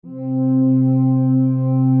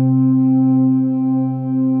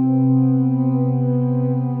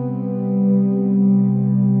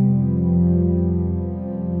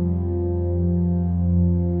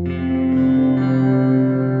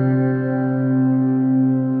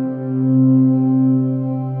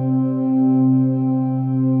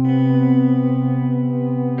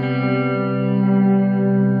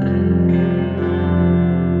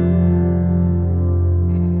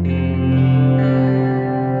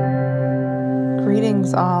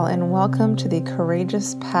Greetings, all, and welcome to the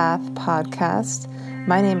Courageous Path podcast.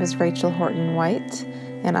 My name is Rachel Horton White,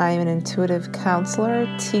 and I am an intuitive counselor,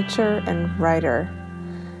 teacher, and writer.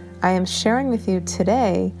 I am sharing with you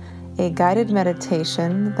today a guided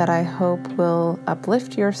meditation that I hope will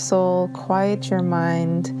uplift your soul, quiet your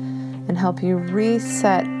mind, and help you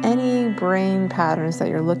reset any brain patterns that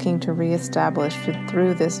you're looking to reestablish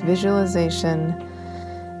through this visualization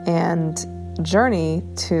and journey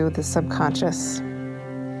to the subconscious.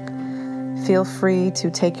 Feel free to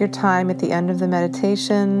take your time at the end of the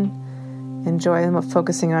meditation. Enjoy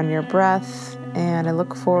focusing on your breath, and I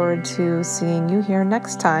look forward to seeing you here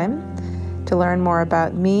next time. To learn more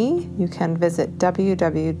about me, you can visit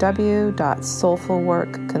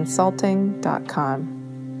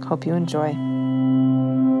www.soulfulworkconsulting.com. Hope you enjoy.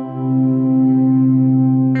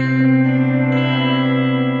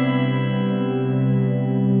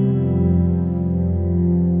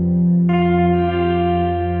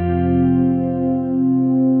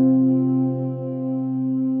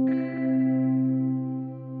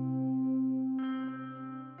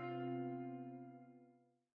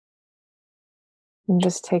 And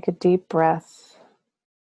just take a deep breath,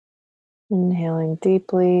 inhaling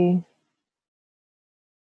deeply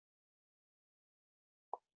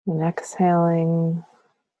and exhaling,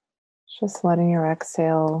 just letting your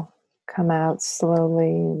exhale come out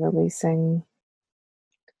slowly, releasing.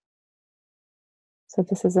 So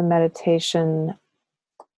this is a meditation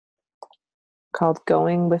called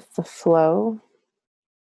Going with the Flow.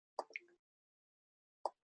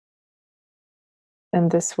 And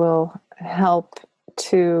this will help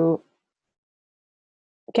to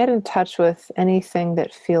get in touch with anything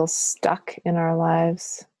that feels stuck in our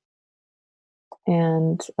lives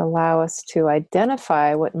and allow us to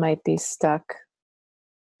identify what might be stuck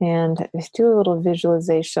and do a little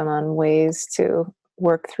visualization on ways to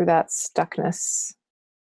work through that stuckness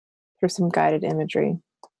through some guided imagery.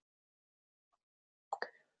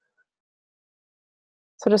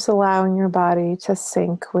 So just allowing your body to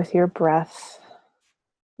sync with your breath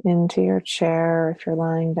into your chair, if you're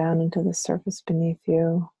lying down, into the surface beneath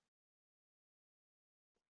you.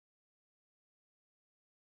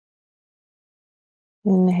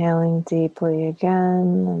 Inhaling deeply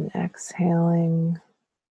again and exhaling.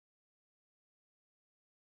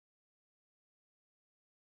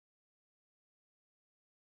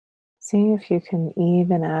 Seeing if you can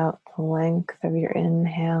even out the length of your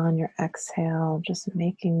inhale and your exhale, just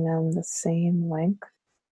making them the same length.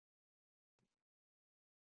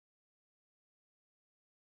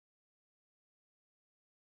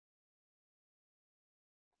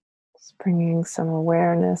 Just bringing some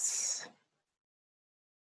awareness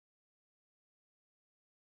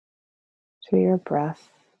to your breath.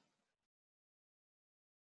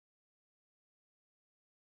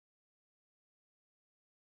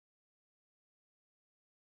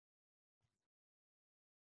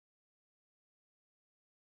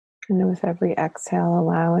 And with every exhale,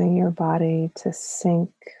 allowing your body to sink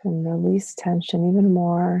and release tension even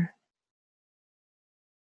more.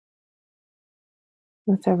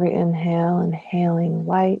 With every inhale, inhaling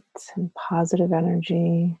light and positive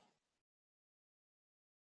energy.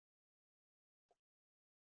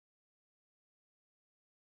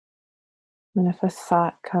 And if a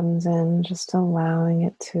thought comes in, just allowing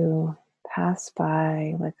it to pass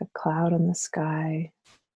by like a cloud in the sky,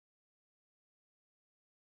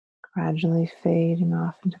 gradually fading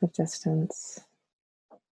off into the distance.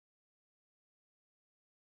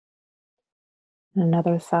 And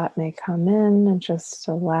another thought may come in, and just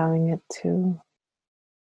allowing it to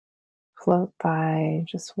float by,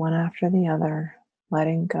 just one after the other,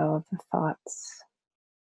 letting go of the thoughts.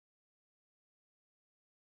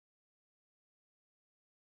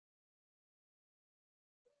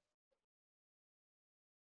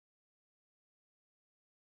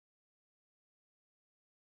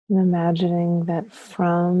 And imagining that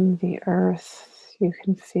from the earth, you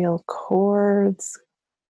can feel cords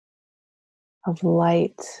of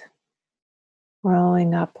light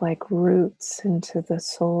growing up like roots into the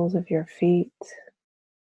soles of your feet,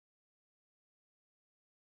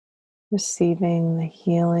 receiving the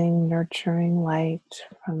healing, nurturing light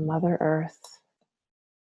from Mother Earth.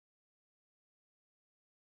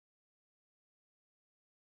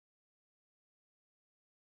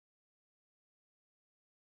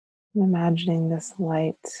 And imagining this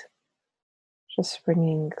light just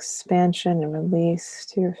bringing expansion and release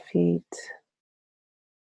to your feet,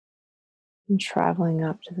 and traveling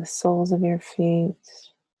up to the soles of your feet,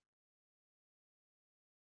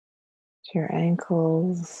 to your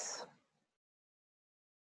ankles,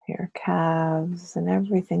 to your calves, and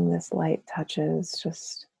everything this light touches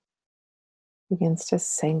just begins to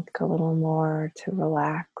sink a little more, to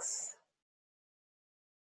relax.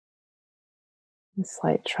 This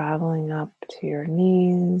light traveling up to your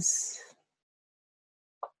knees,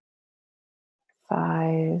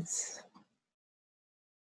 thighs,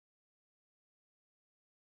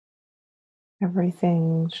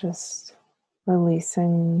 everything just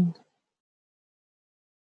releasing,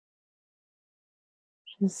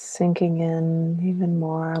 just sinking in even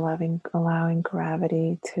more, allowing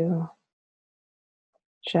gravity to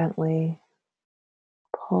gently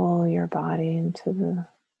pull your body into the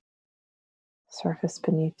surface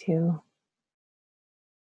beneath you.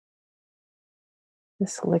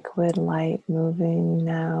 This liquid light moving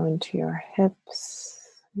now into your hips,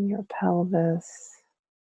 your pelvis,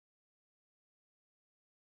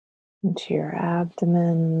 into your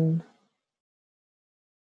abdomen,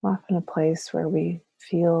 often a place where we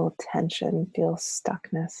feel tension, feel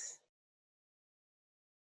stuckness.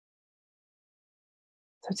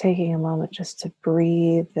 So taking a moment just to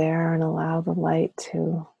breathe there and allow the light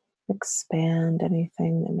to expand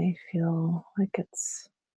anything that may feel like it's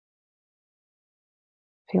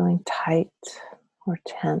feeling tight or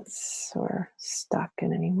tense or stuck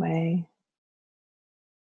in any way.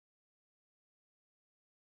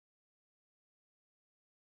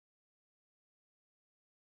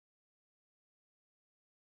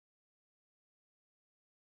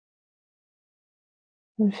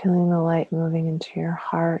 And feeling the light moving into your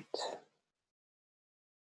heart,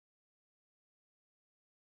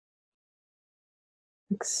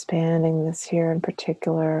 expanding this here in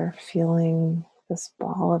particular, feeling this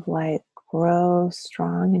ball of light grow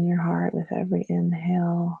strong in your heart with every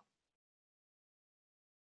inhale.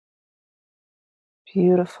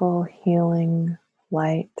 Beautiful, healing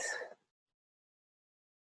light.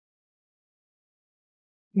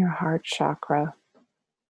 Your heart chakra.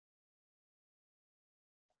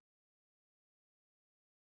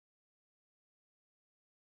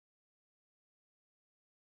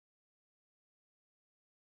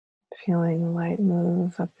 Feeling the light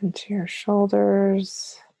move up into your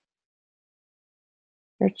shoulders,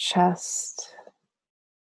 your chest,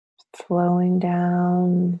 flowing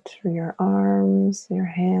down through your arms, your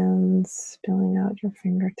hands, spilling out your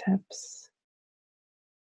fingertips.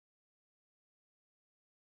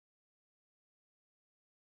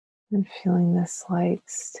 And feeling this light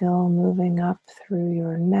still moving up through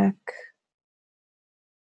your neck,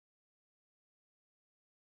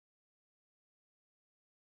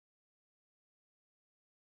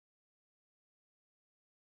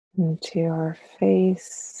 into your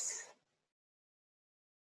face,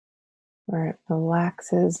 where it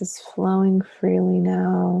relaxes, is flowing freely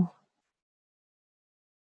now,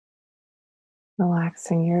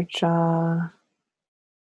 relaxing your jaw,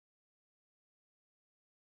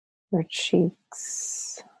 your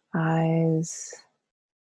cheeks, eyes,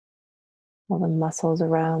 all the muscles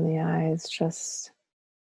around the eyes just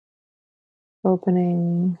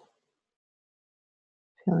opening,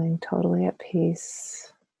 feeling totally at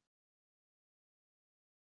peace.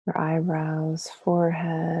 Your eyebrows,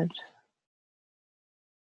 forehead,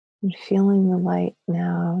 and feeling the light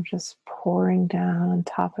now just pouring down on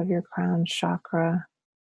top of your crown chakra,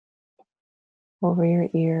 over your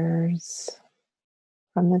ears,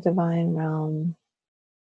 from the divine realm,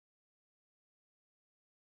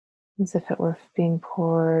 as if it were being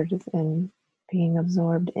poured and being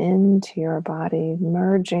absorbed into your body,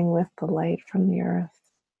 merging with the light from the earth.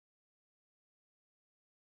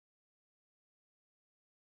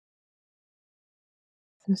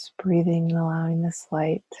 Just breathing and allowing this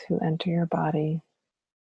light to enter your body,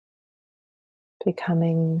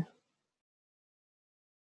 becoming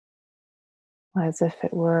as if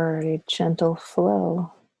it were a gentle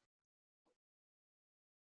flow,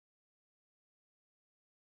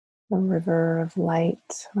 a river of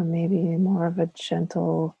light, or maybe more of a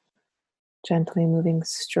gently moving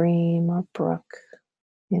stream or brook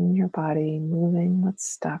in your body, moving what's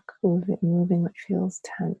stuck, moving what feels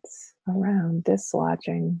tense around,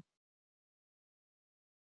 dislodging.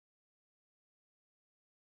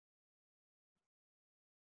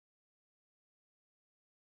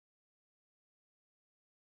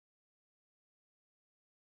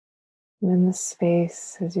 In this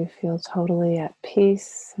space, as you feel totally at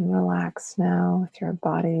peace and relaxed now with your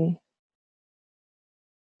body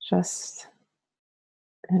just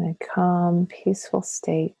in a calm, peaceful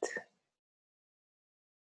state,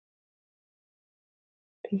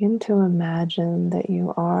 begin to imagine that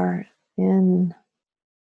you are in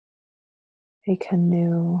a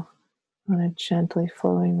canoe on a gently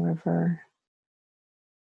flowing river,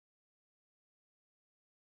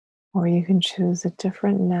 or you can choose a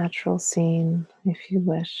different natural scene if you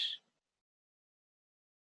wish.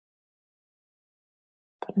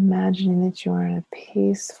 But imagining that you are in a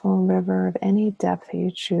peaceful river of any depth that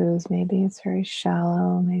you choose. Maybe it's very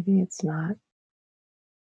shallow, maybe it's not.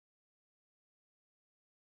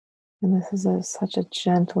 And this is such a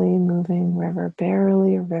gently moving river,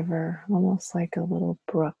 barely a river, almost like a little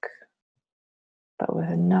brook, but with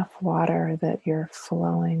enough water that you're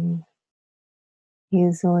flowing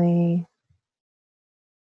easily.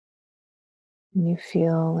 And you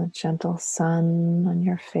feel a gentle sun on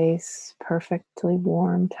your face, perfectly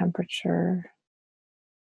warm temperature.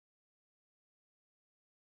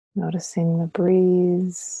 Noticing the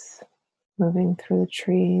breeze moving through the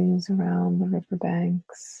trees around the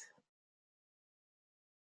riverbanks.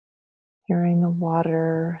 Hearing the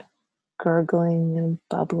water gurgling and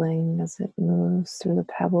bubbling as it moves through the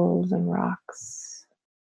pebbles and rocks.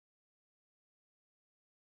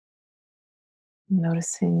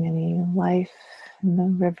 Noticing any life in the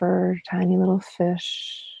river, tiny little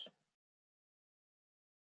fish.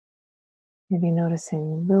 Maybe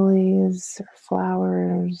noticing lilies or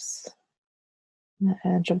flowers on the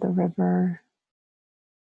edge of the river.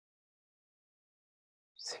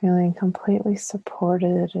 Just feeling completely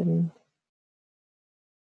supported and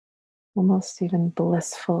almost even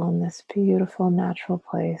blissful in this beautiful natural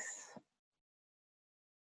place.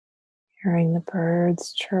 Hearing the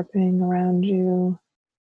birds chirping around you.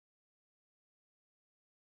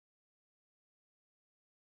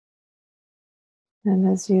 And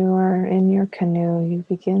as you are in your canoe, you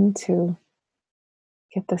begin to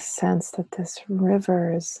get the sense that this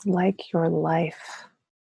river is like your life.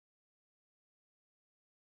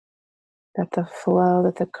 That the flow,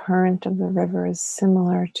 that the current of the river is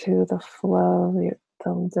similar to the flow,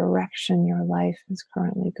 the direction your life is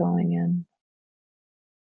currently going in.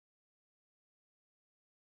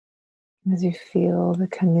 As you feel the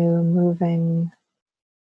canoe moving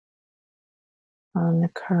on the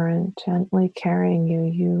current, gently carrying you,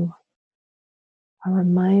 you are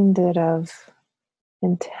reminded of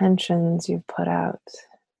intentions you've put out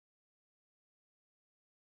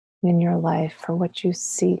in your life for what you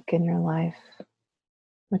seek in your life,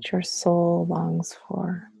 what your soul longs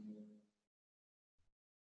for.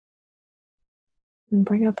 And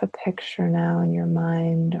bring up a picture now in your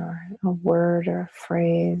mind, or a word or a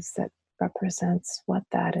phrase that represents what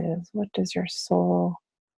that is. What does your soul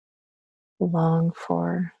long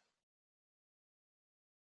for?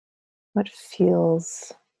 What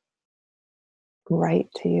feels right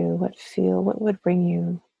to you? What would bring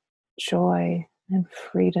you joy and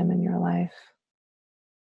freedom in your life?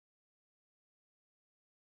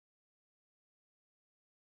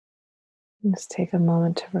 Just take a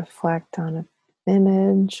moment to reflect on an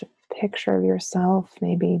image, a picture of yourself,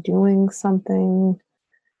 maybe doing something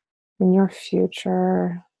in your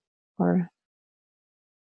future, or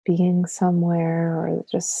being somewhere, or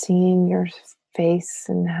just seeing your face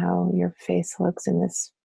and how your face looks in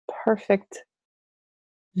this perfect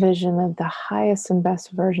vision of the highest and best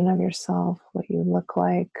version of yourself, what you look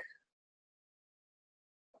like.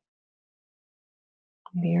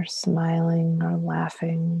 Maybe you're smiling or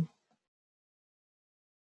laughing.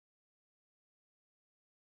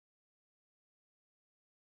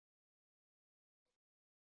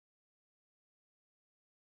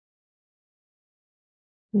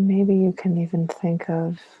 Maybe you can even think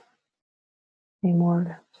of a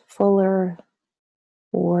more fuller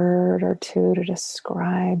word or two to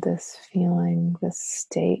describe this feeling, this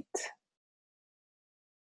state.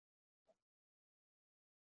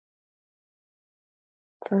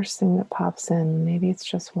 First thing that pops in, maybe it's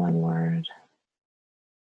just one word.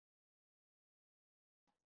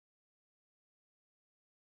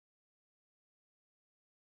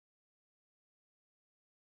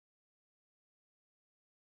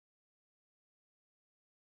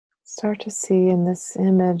 Start to see in this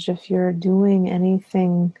image if you're doing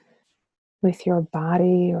anything with your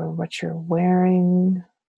body or what you're wearing,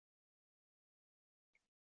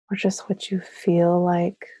 or just what you feel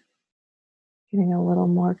like, getting a little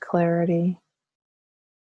more clarity.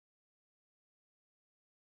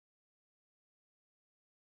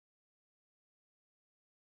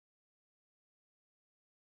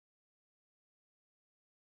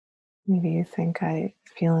 Maybe you think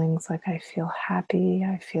feelings like I feel happy,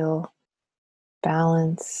 I feel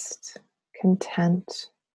balanced, content.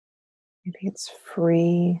 Maybe it's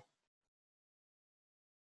free.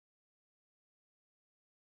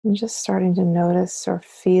 And just starting to notice or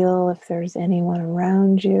feel if there's anyone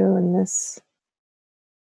around you in this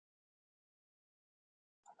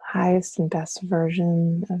highest and best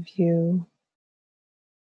version of you.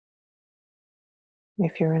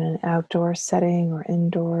 If you're in an outdoor setting or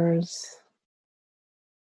indoors.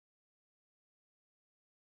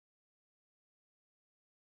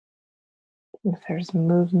 If there's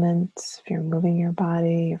movement, if you're moving your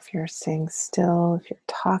body, if you're staying still, if you're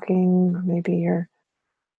talking, or maybe you're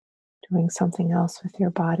doing something else with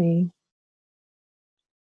your body.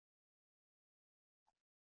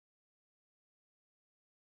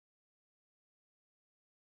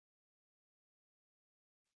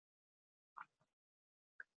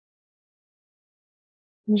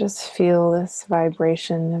 And just feel this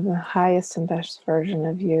vibration of the highest and best version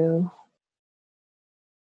of you.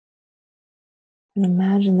 And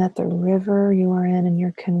imagine that the river you are in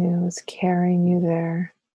your canoe is carrying you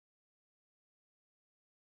there,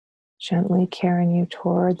 gently carrying you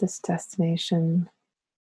toward this destination.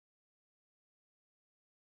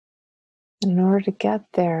 And in order to get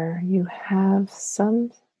there, you have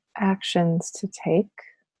some actions to take,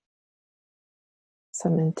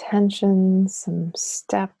 some intentions, some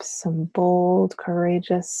steps, some bold,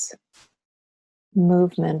 courageous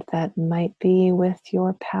movement that might be with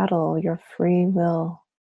your paddle, your free will,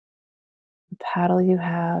 the paddle you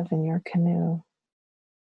have in your canoe.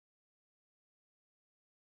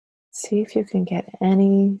 See if you can get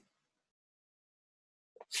any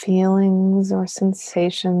feelings or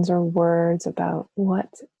sensations or words about what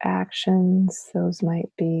actions those might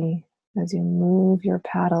be as you move your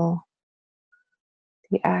paddle.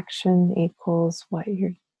 The action equals what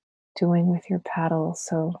you're doing with your paddle.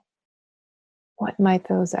 So, what might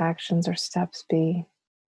those actions or steps be?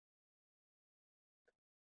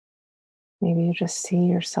 Maybe you just see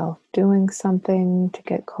yourself doing something to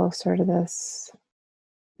get closer to this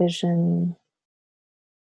vision.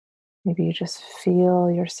 Maybe you just feel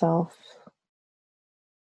yourself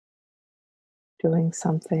doing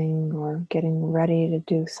something or getting ready to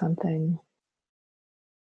do something.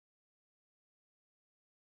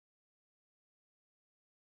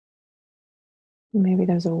 Maybe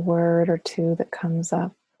there's a word or two that comes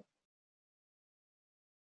up.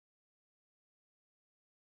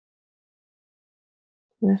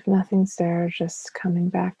 And if nothing's there, just coming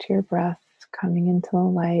back to your breath, coming into the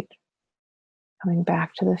light, coming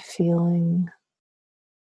back to the feeling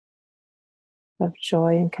of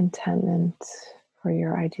joy and contentment for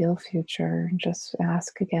your ideal future. Just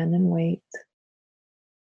ask again and wait.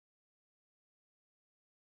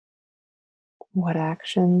 What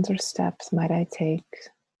actions or steps might I take?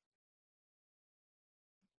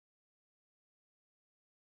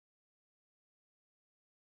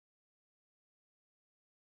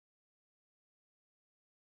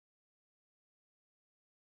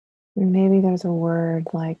 And maybe there's a word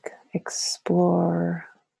like explore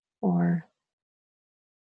or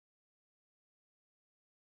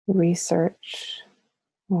research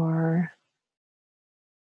or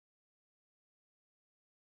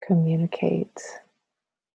communicate.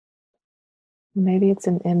 Maybe it's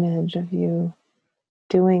an image of you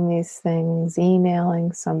doing these things,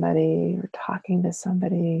 emailing somebody or talking to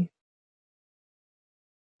somebody.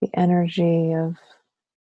 The energy of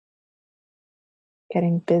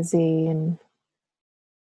getting busy and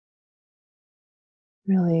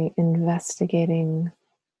really investigating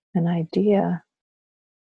an idea,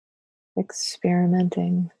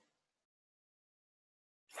 experimenting,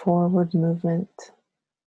 forward movement.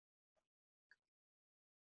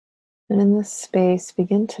 And in this space,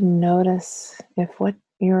 begin to notice if what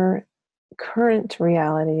your current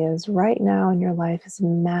reality is right now in your life is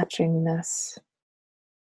matching this.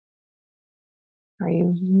 Are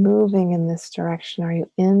you moving in this direction? Are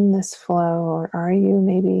you in this flow? Or are you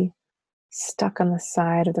maybe stuck on the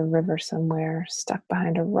side of the river somewhere, stuck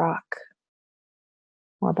behind a rock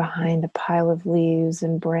or behind a pile of leaves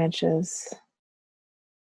and branches?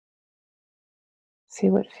 See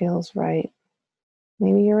what feels right.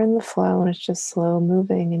 Maybe you're in the flow and it's just slow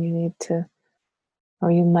moving and you need to,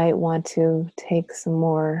 or you might want to take some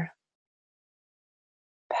more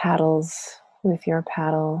paddles with your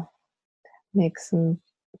paddle, make some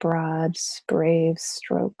broad, brave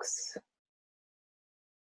strokes.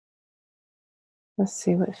 Let's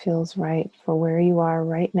see what feels right for where you are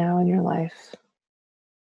right now in your life.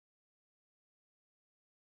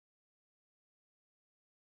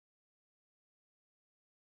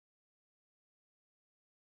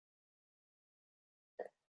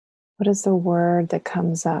 What is the word that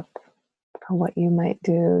comes up for what you might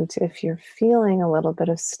do to, if you're feeling a little bit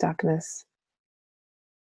of stuckness?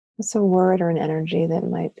 What's a word or an energy that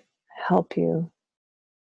might help you?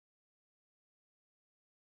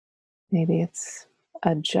 Maybe it's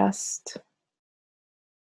adjust,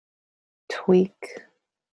 tweak.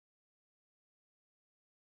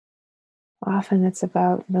 Often it's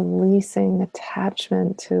about releasing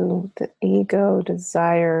attachment to the ego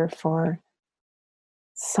desire for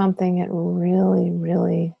something it really,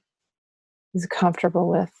 really is comfortable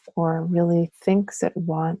with or really thinks it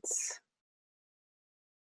wants.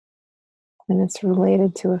 And it's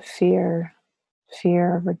related to a fear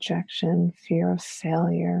of rejection, fear of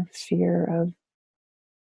failure, fear of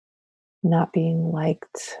not being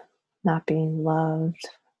liked, not being loved,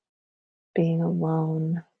 being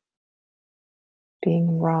alone,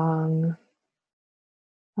 being wrong.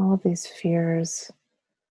 All of these fears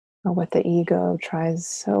are what the ego tries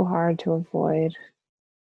so hard to avoid.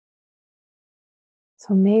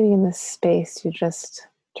 So maybe in this space, you just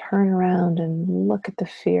turn around and look at the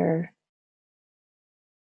fear.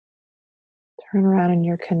 Turn around in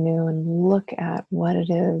your canoe and look at what it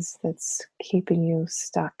is that's keeping you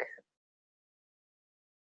stuck.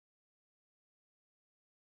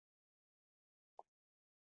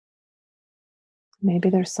 Maybe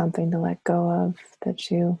there's something to let go of that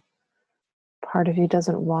part of you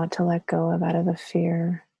doesn't want to let go of out of the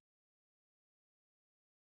fear.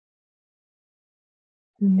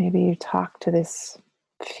 And maybe you talk to this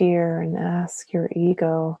fear and ask your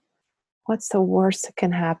ego, what's the worst that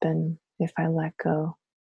can happen if I let go?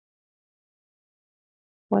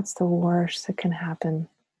 What's the worst that can happen?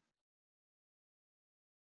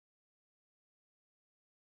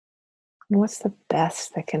 And what's the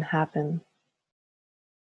best that can happen?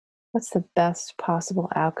 What's the best possible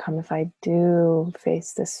outcome if I do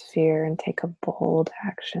face this fear and take a bold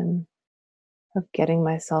action of getting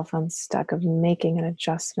myself unstuck, of making an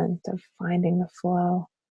adjustment, of finding the flow?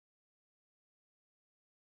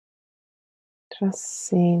 Just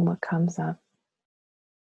seeing what comes up.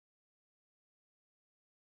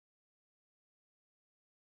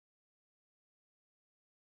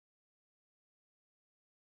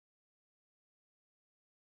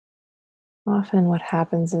 Often what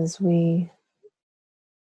happens is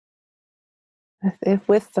if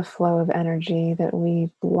with the flow of energy, that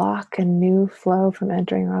we block a new flow from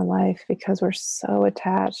entering our life because we're so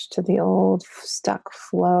attached to the old stuck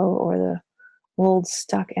flow or the old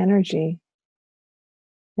stuck energy,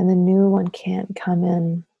 and the new one can't come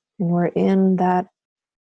in. And we're in that,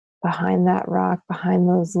 behind that rock, behind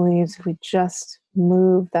those leaves. If we just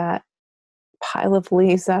move that pile of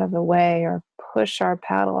leaves out of the way or push our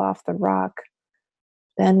paddle off the rock,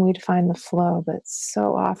 then we'd find the flow. But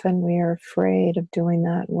so often we are afraid of doing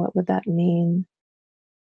that. What would that mean?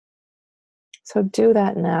 So do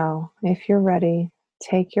that now. If you're ready,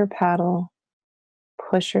 take your paddle,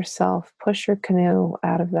 push your canoe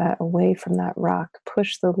out of that, away from that rock,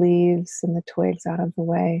 push the leaves and the twigs out of the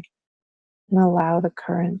way, and allow the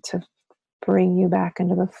current to bring you back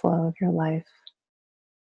into the flow of your life.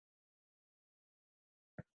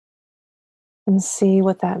 And see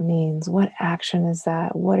what that means. What action is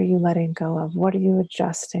that? What are you letting go of? What are you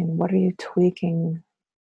adjusting? What are you tweaking?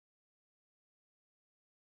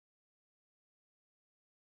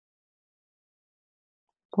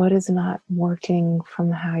 What is not working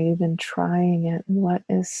from how you've been trying it? What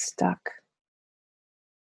is stuck?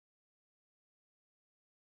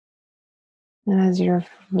 And as you're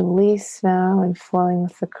released now and flowing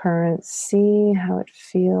with the current, see how it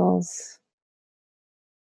feels.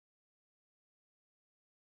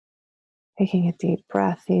 Taking a deep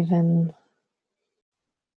breath, even.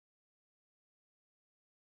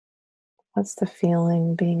 What's the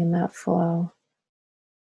feeling being in that flow?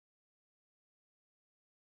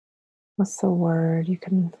 What's the word you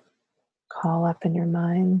can call up in your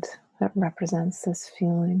mind that represents this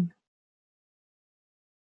feeling?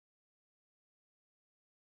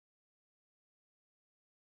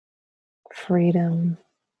 Freedom,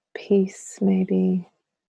 peace, maybe,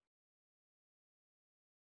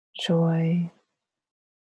 joy,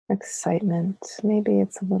 excitement. Maybe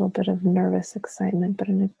it's a little bit of nervous excitement, but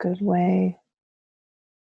in a good way.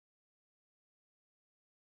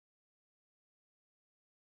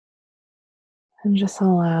 And just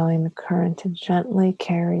allowing the current to gently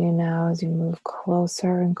carry you now as you move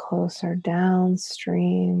closer and closer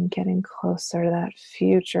downstream, getting closer to that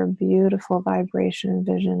future beautiful vibration and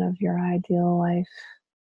vision of your ideal life,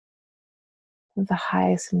 of the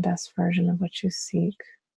highest and best version of what you seek.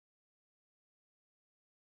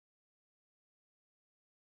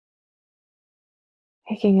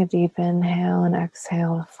 Taking a deep inhale and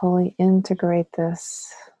exhale to fully integrate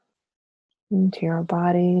this into your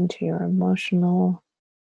body, into your emotional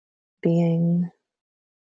being.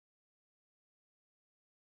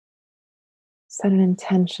 Set an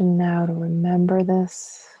intention now to remember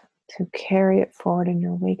this, to carry it forward in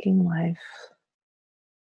your waking life,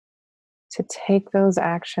 to take those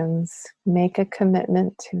actions, make a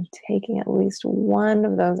commitment to taking at least one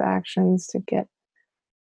of those actions to get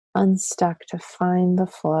unstuck, to find the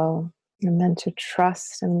flow, and then to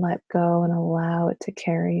trust and let go and allow it to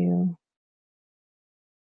carry you.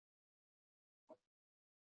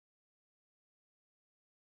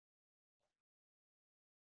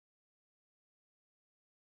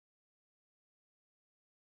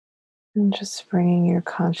 And just bringing your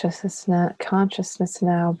consciousness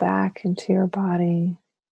now back into your body.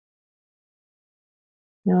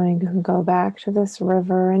 Knowing you can go back to this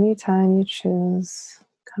river anytime you choose.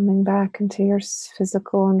 Coming back into your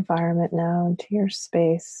physical environment now, into your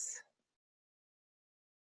space.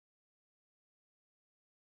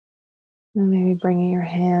 And maybe bringing your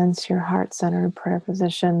hands to your heart-centered prayer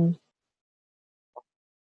position.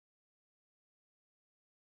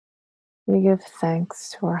 We give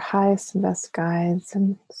thanks to our highest and best guides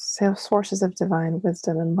and sources of divine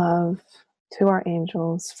wisdom and love, to our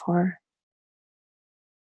angels for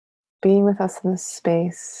being with us in this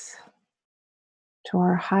space, to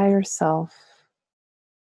our higher self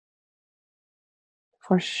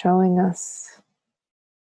for showing us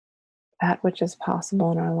that which is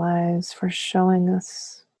possible in our lives, for showing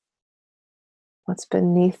us what's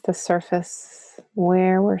beneath the surface,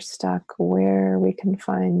 where we're stuck, where we can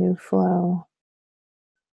find new flow.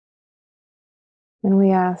 And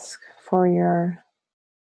we ask for your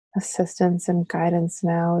assistance and guidance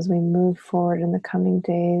now as we move forward in the coming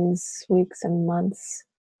days, weeks, and months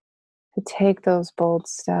to take those bold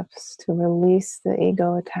steps to release the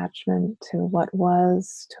ego attachment to what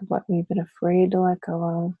was, to what we've been afraid to let go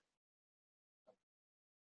of,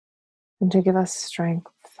 and to give us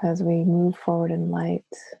strength as we move forward in light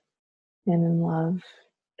and in love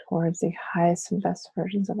towards the highest and best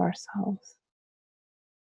versions of ourselves.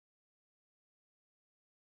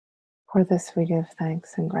 For this we give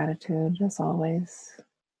thanks and gratitude as always.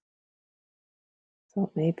 So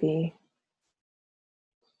it may be.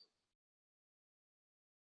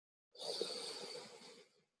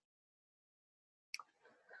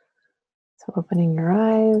 So opening your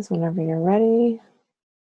eyes whenever you're ready.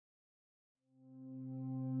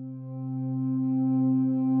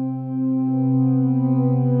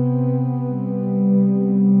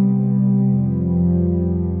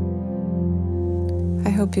 I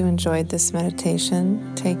hope you enjoyed this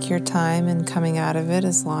meditation. Take your time in coming out of it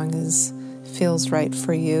as long as it feels right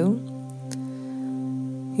for you.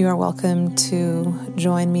 You are welcome to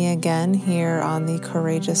join me again here on the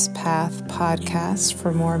Courageous Path podcast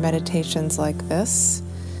for more meditations like this.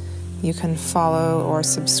 You can follow or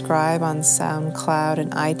subscribe on SoundCloud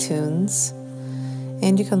and iTunes.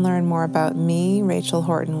 And you can learn more about me, Rachel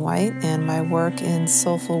Horton White, and my work in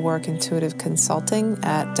Soulful Work Intuitive Consulting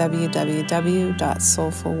at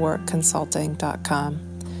www.soulfulworkconsulting.com.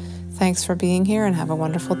 Thanks for being here and have a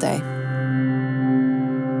wonderful day.